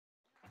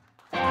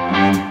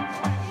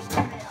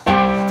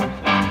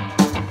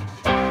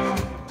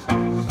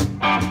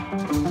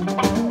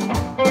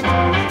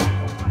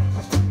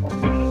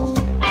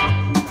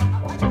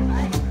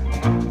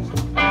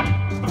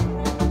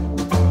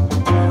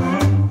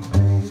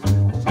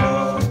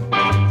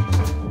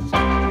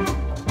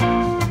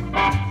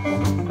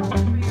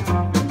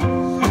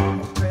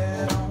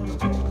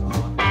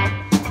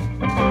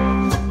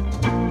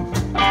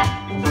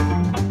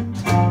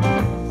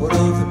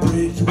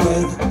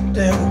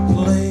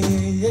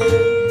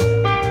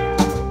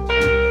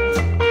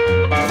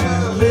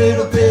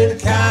little bit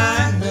of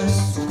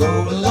kindness will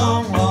go a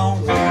long,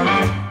 long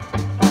way.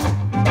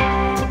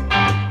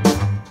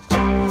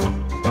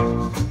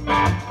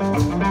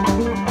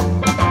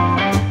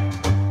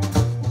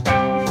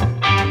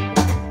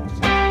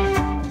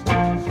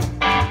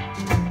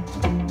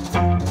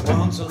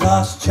 Once a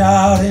lost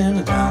child in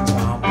a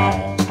downtown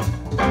mall,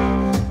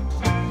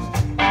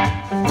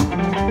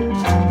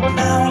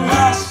 now a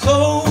lost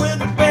soul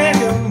with a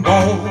begging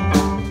bowl.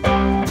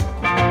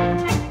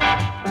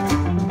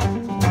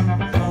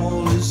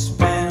 All is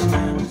spent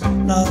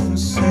and nothing to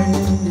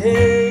say,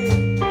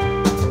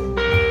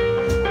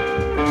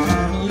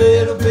 and a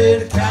little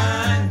bit of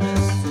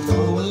kindness will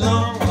go a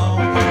long, long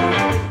way.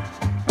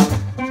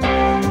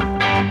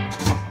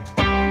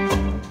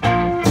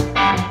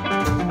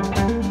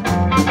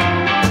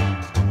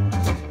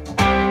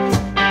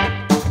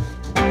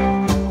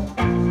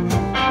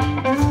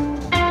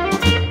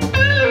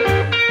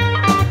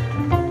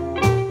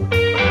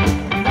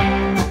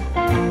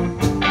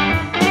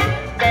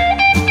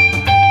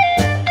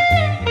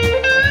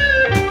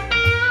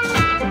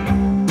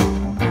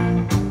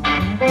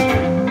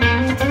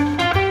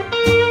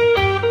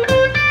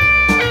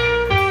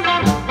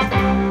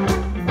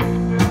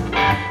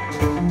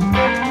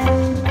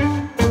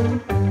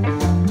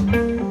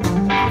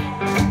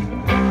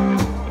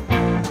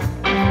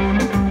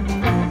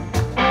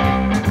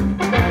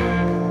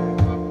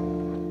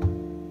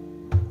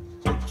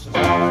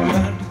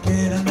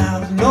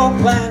 No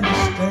plan to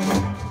stay.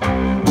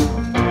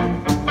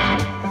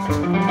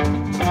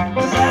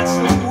 That's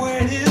the way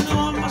it is,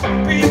 on must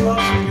be,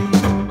 must be.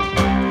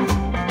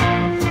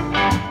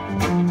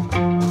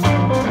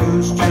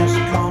 First chance to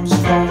come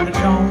strong to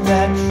come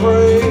that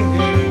train.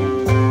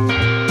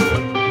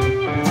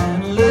 And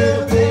a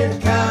little bit of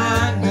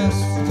kindness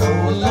will go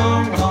a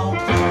long, long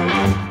way.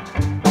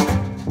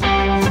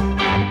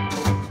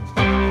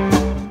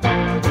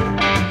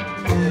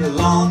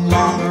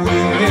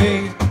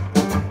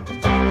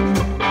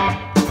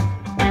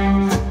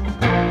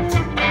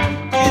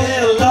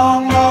 Yeah, a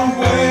long, long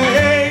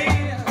way.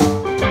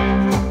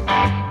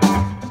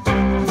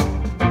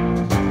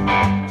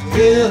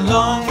 Yeah, a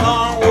long,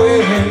 long way.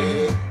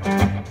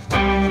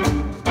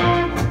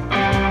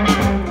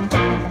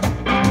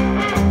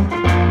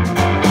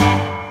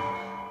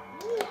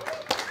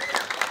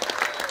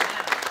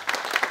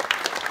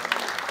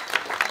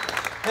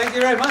 Thank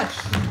you very much.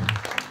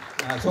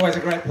 It's always a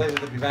great pleasure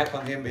to be back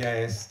on the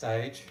MBAS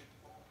stage.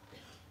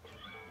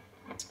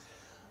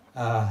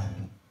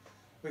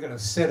 We've got a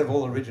set of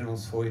all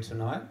originals for you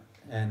tonight,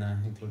 and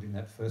including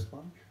that first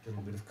one, a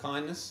little bit of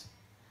kindness.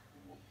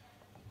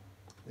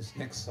 This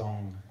next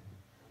song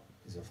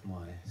is off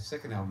my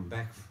second album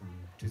back from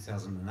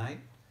 2008,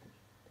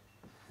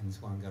 and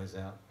this one goes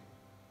out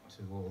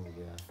to all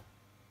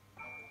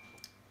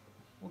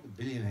the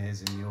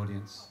billionaires in the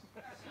audience.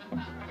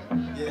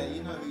 Yeah,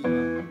 you know who you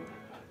are.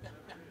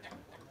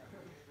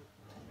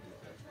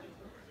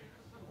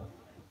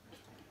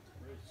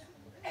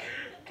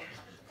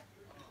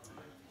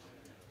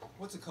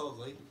 What's it called,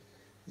 Lee?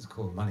 It's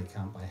called Money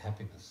Can't Buy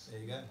Happiness. There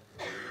you go.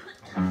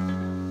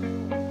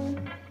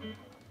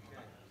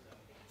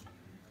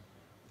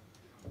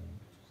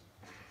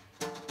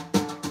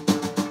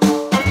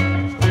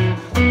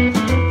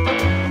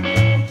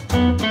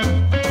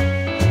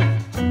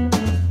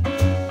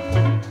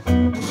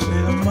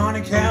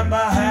 Can't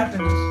buy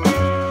happiness,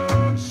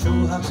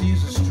 sure how to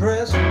use the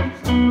stress.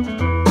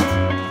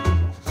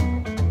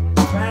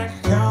 Bank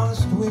account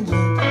is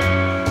dwindling,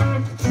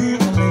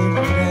 accumulating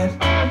debt.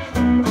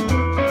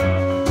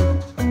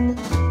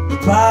 You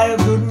buy a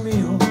good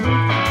meal, a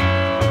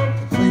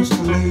place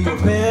to lay your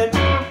bed,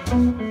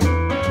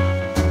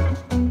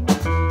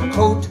 a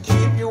coat to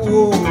keep you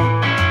warm, a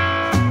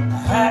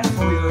hat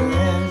for your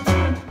head,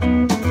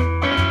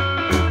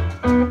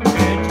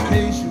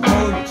 education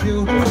for your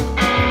children,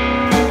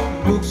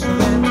 books for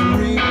them to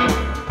read,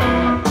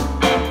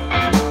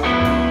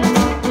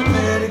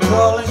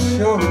 medical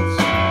insurance,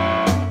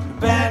 the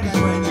bandage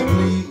when you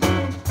bleed.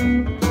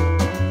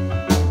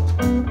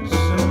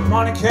 So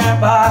money can't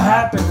buy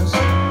happiness,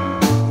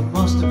 he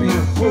must have been a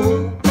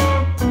fool,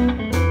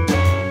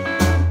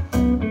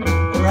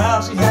 or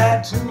else he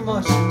had too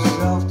much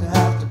himself to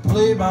have to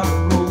play by the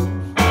rules.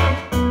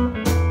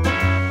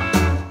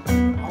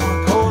 On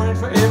a coin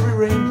for every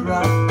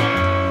raindrop, a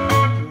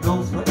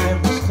note for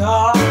every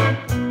star.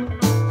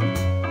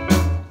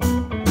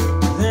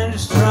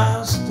 Try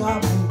and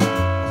stop me,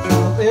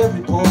 fill up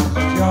every port's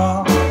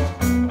jar.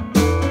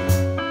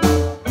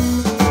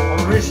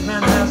 A rich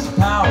man has the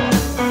power,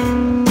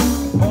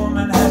 a poor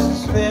man has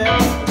his fate.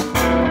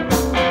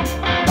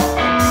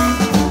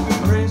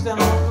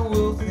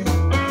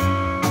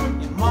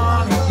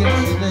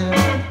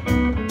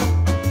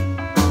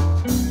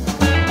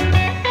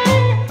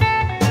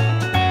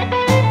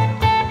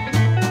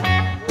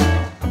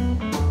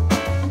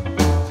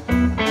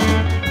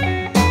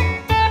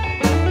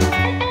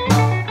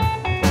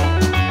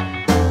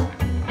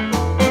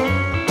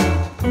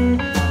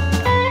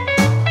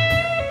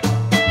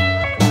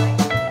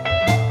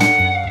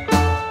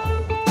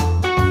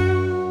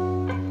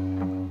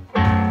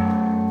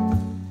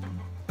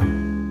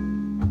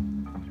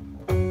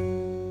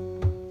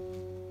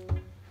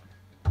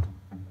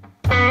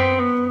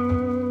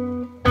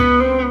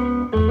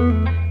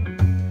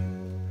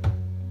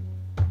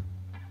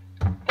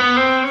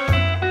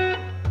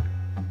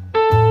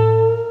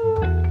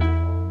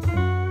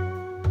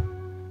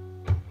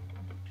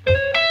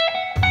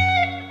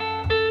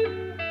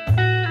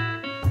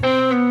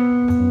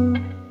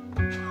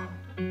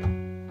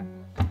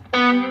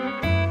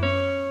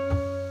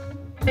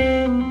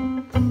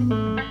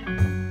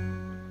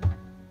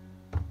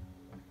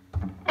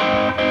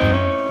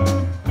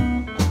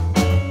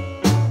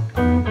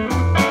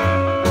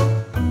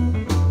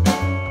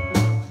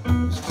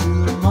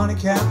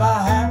 can't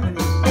buy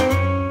happiness,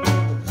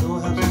 but sure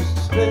helps us to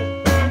split.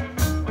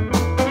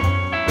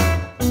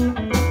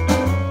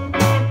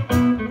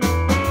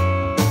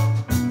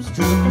 It's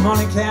true,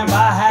 money can't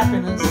buy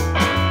happiness,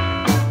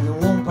 and it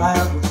won't buy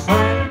a good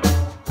friend.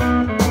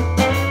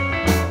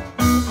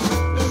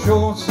 It sure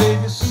won't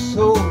save your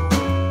soul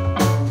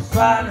when you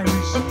finally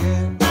reach the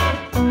end.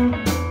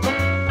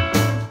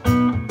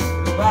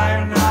 It'll buy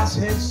you a nice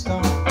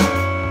headstone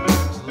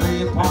to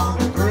lay upon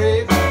the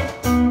grave.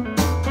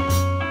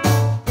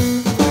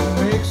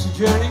 It makes the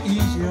journey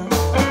easier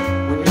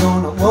when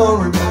you're not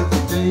worrying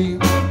every day.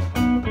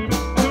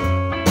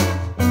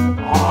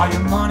 Oh,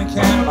 your money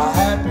can't buy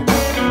happiness,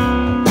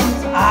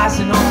 it's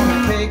icing on the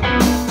cake.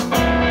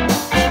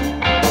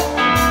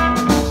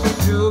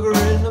 It's sugar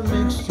in the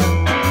mixture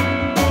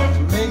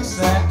that makes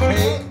that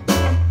cake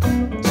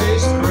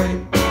taste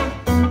great.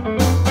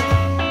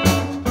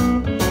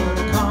 But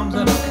it comes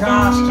at a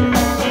cost,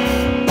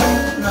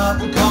 yeah.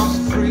 Nothing comes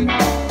free.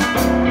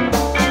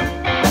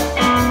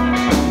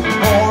 The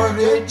more of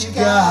it you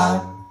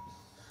got,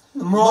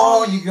 the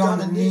more you're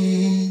gonna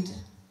need.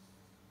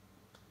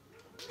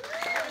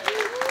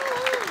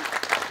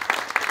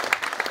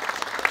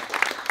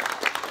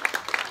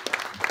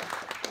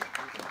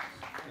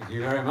 Thank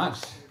you very much.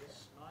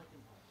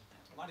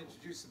 I might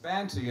introduce the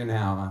band to you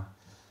now.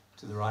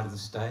 To the right of the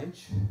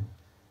stage.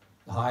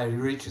 The higher he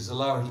reaches, the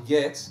lower he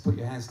gets. Put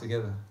your hands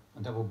together.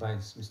 On double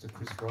bass, Mr.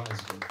 Chris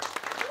Risley.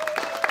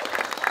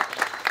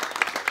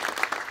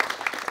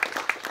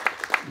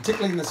 And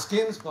tickling the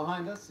skins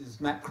behind us is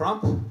Matt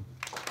Crump.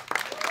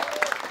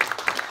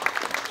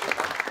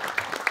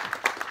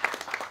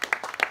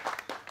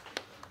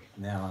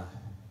 Now,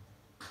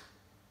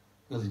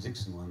 Willie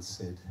Dixon once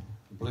said,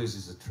 blues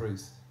is the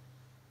truth.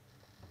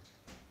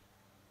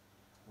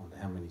 I wonder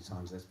how many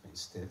times that's been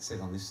said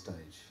on this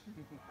stage.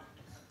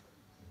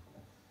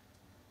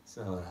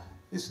 So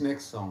this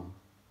next song,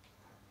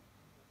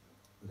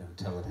 we're going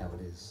to tell it how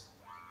it is.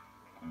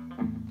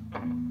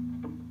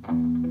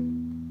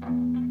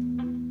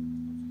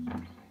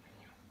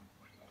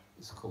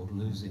 It's called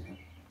Losing It.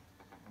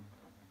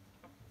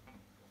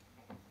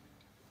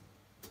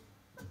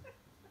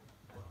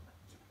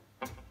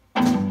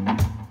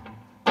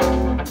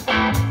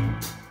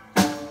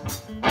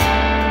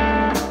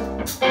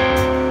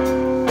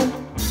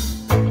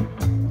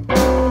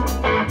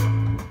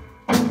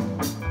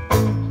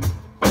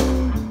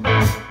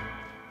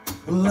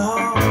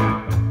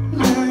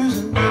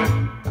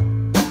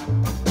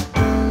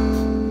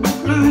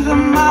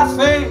 Losing my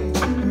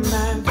faith in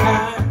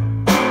mankind.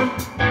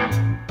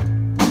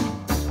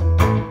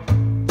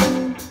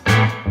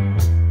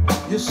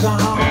 Yes,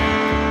 I'm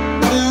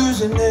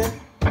losing it.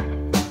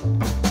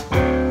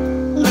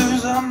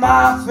 Losing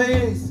my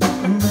faith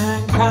in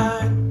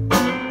mankind.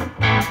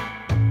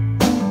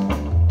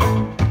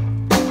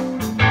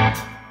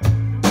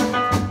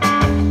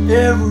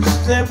 Every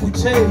step we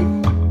take,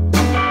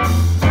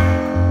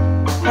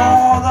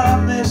 more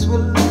than this will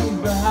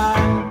leave behind.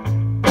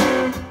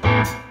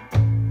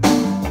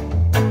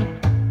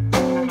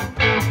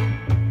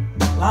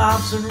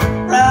 I'm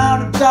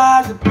surrounded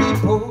by the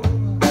people,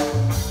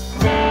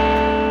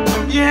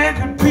 yeah,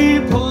 good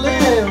people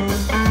live.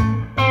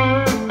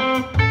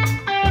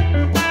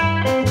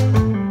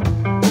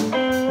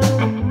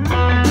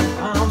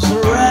 I'm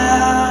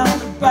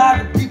surrounded by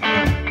the people,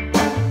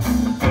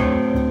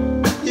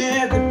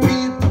 yeah, good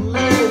people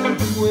live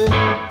with.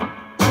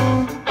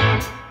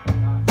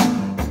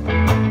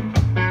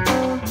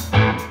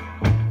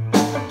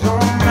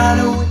 Don't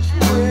matter which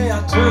way I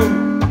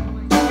turn,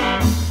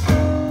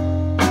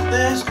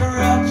 there's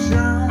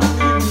corruption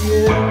in the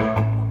air.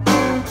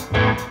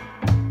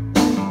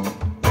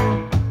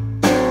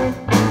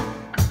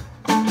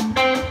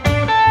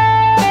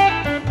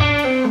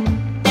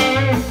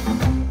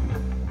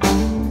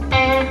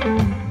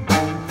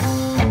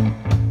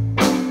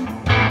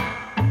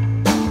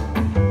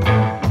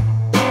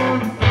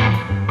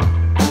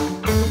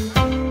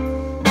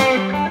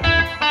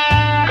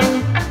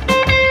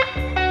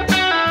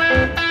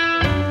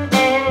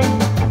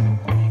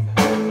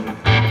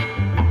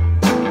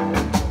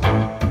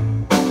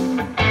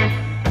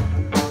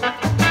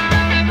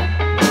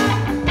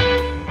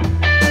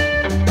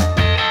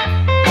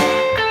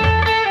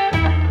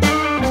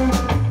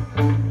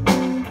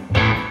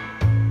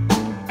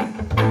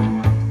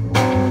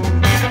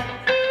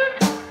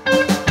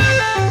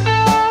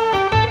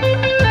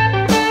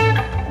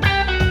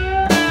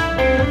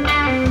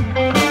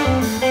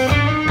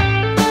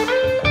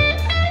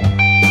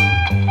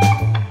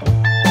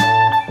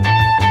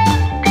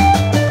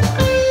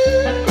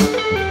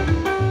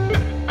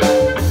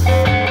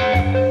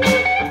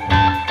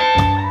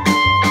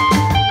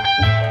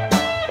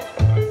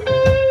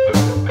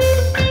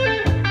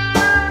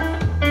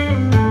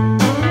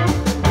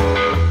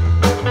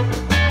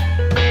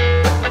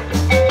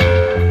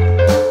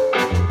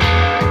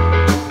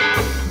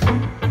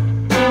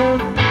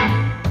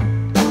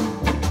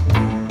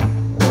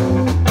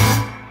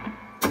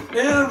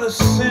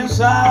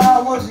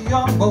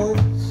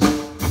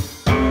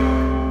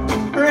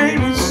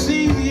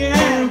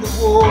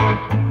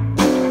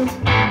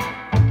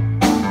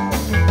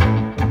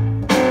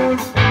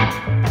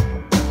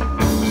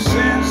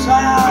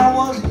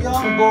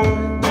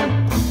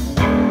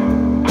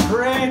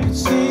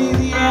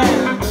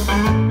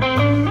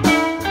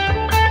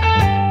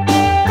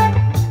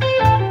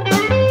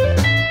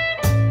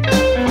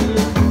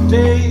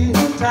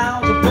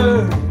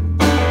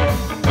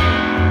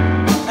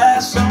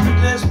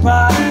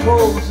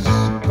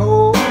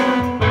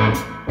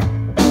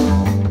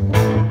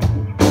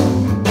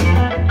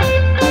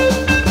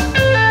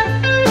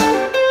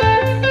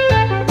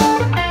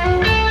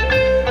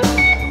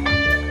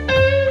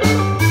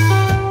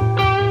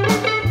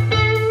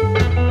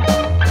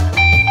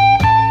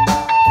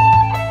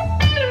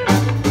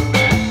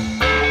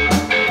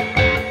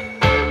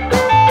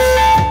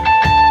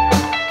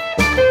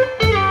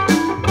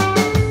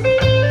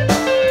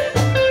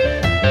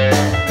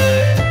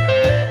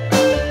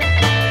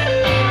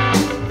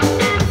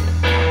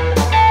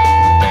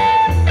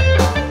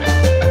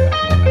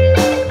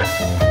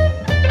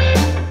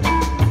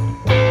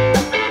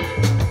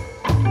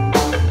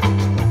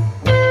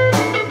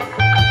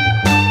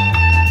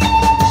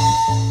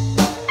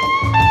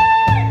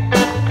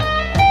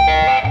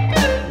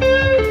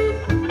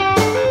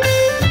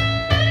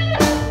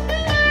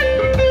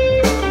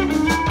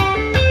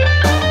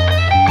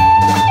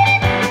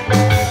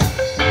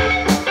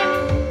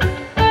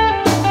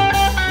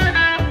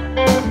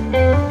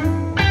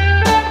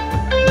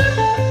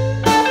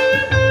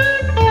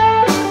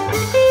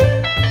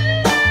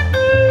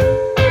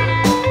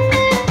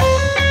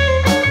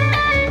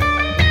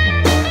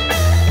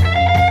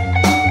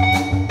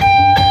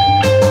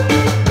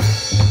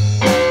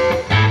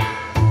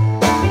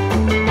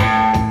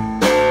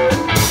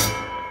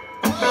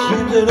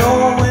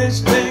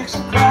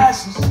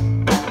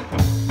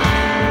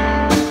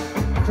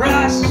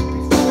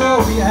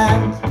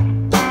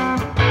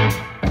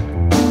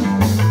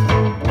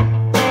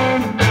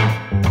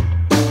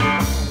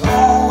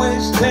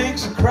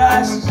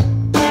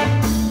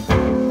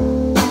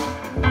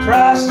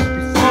 crisis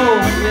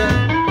before, yeah.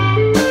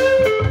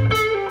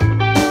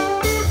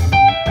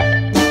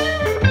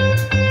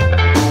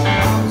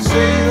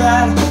 Say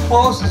that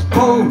horse is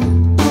pulled,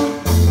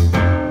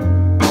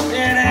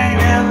 it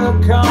ain't ever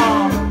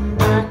coming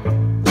back.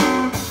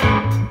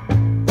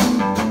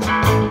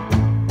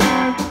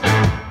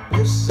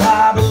 Yes,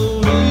 I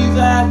believe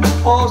that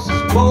horse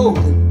is pulled,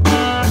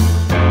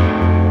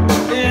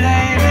 it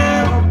ain't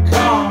ever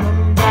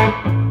coming back.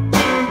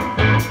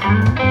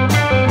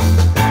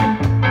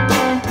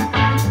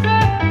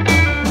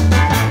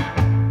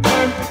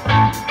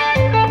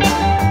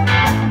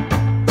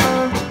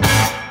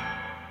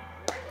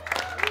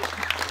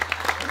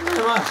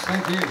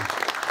 Thank you.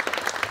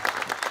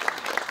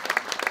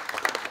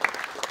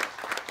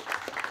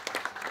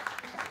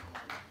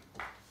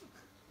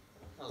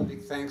 Well, a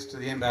big thanks to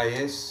the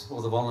MBAS,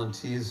 all the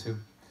volunteers who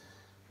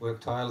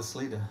work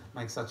tirelessly to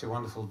make such a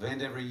wonderful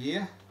event every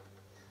year.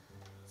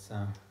 It's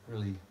a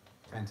really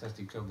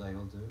fantastic job they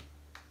all do.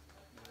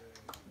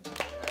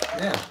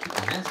 Yeah, keep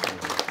your hands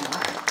together.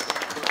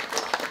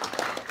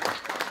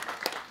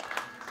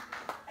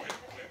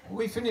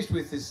 We finished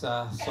with this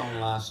song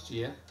last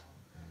year.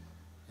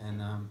 And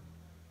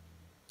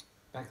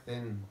back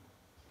then,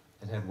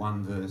 it had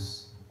one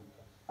verse.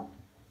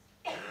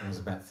 It was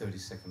about 30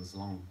 seconds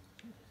long.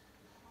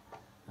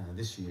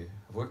 This year,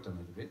 I've worked on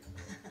it a bit.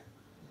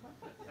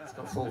 It's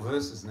got 4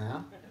 verses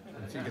now,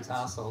 and a few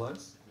guitar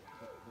solos.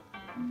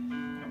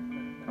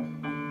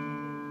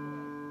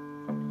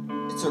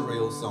 It's a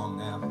real song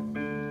now.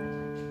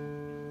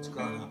 It's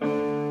grown up.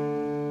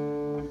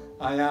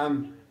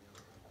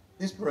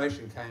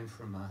 Inspiration came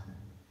from...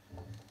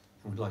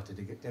 I would like to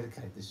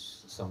dedicate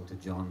this song to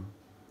John,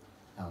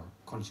 our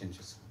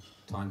conscientious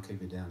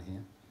timekeeper down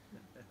here,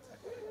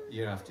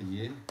 year after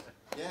year.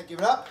 Yeah, give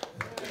it up.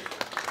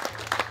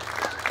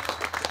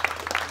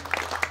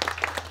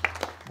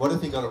 What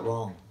if he got it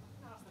wrong?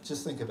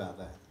 Just think about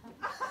that.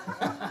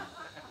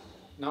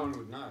 No one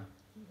would know.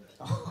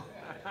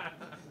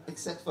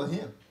 Except for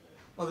him.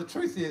 Well, the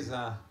truth is,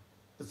 the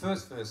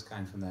first verse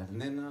came from that,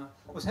 and then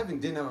I was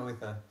having dinner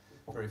with a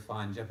very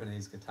fine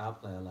Japanese guitar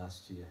player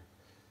last year.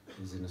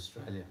 He was in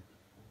Australia,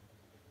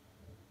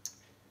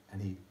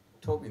 and he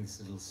taught me this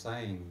little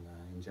saying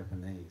in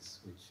Japanese,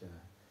 which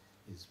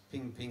is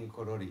ping ping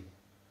korori.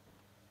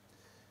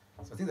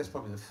 So I think that's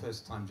probably the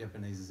first time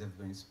Japanese has ever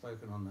been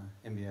spoken on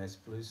the MBAS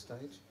blues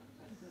stage.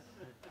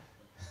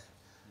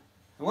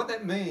 And what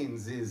that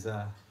means is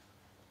live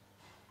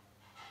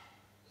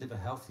a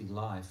healthy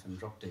life and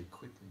drop dead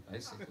quickly,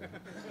 basically.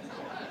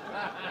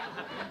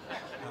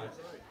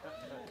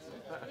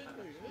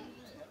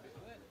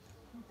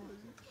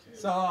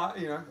 So,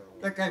 you know,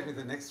 that gave me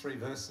the next 3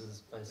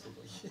 verses,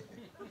 basically.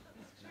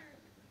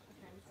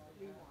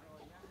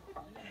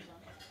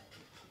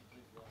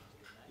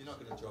 You're not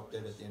going to drop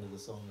dead at the end of the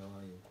song, though,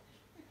 are you?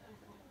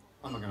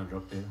 I'm not going to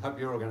drop dead. Hope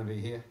you're all going to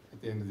be here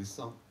at the end of this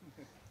song.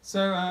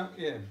 So,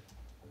 yeah.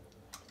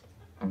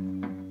 Whoa,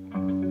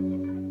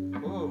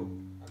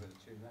 I've got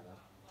to tune that up.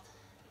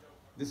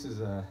 This is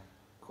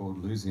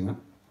called Losing It. No,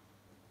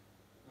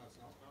 it's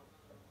not.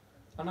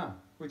 Oh, no,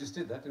 we just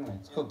did that, didn't we?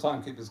 It's called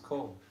Timekeeper's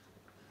Call.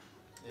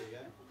 There you go.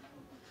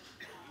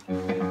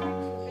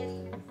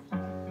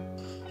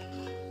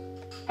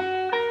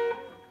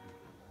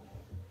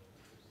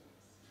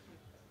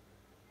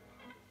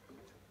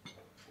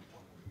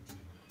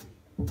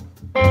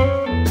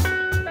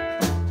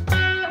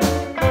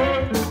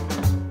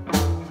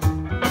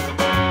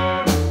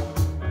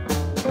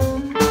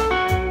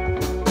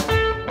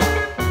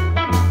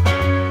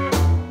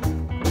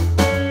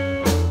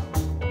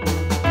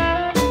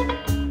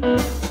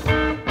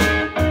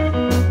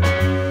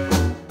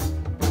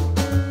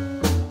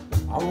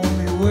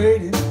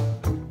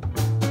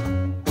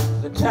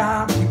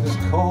 Timekeeper's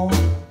call.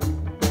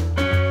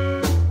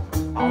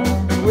 I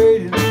won't be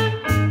waiting.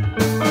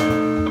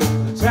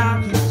 The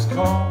timekeeper's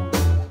call.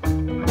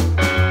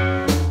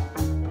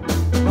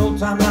 No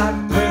time like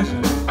the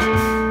present.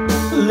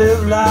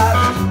 Live life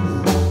as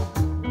before.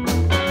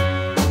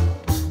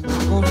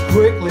 It goes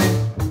quickly.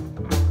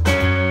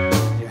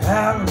 You're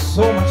having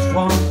so much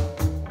fun.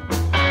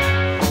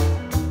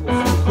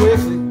 Goes so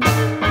quickly.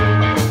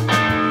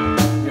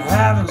 You're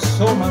having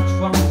so much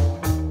fun.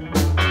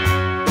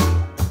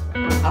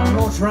 I'm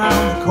not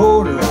trying to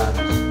cauterize,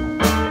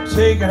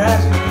 take it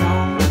as it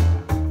comes.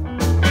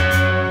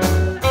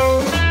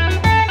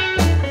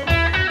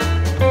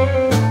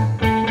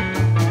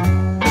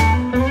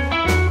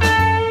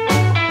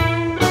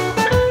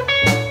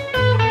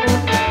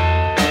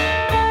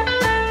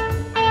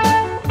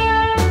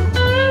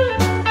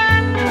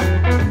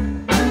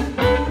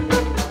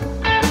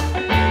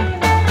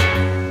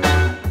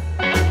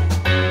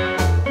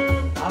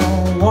 I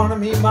don't want to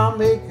meet my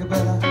maker,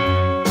 but I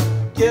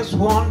guess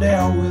one day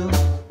I will.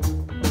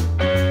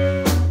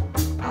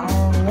 I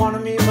don't want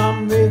to meet my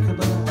maker,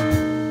 but I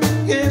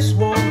guess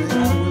one day I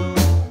will.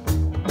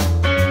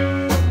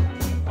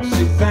 I'll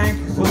say thank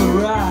you for the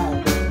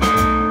ride.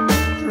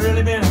 It's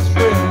really been a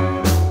thrill.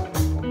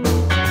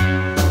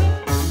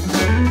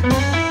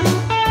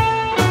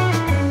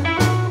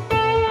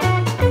 I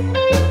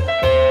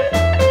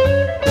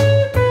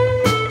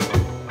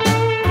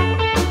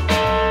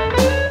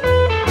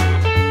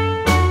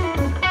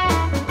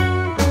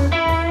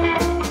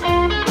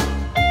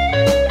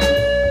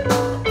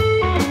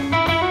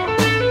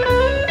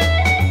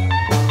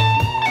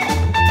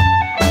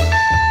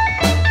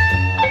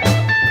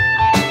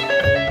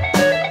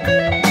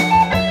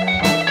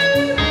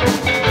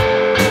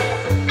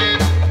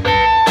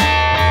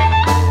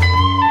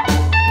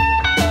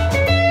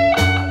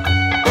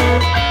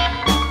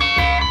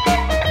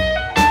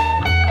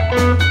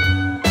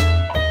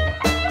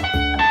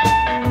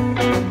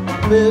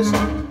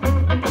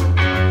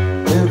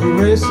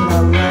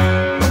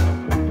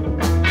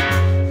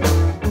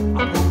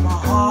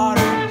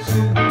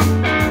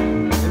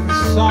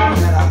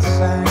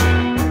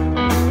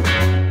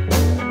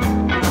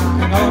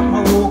hang up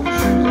my walking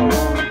shoes, I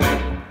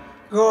wanna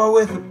go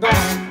with the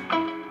band.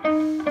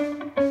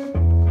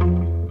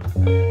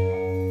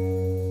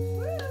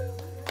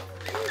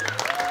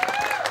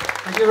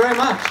 Thank you very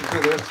much.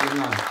 Enjoy the rest of your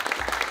night.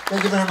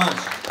 Thank you very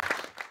much.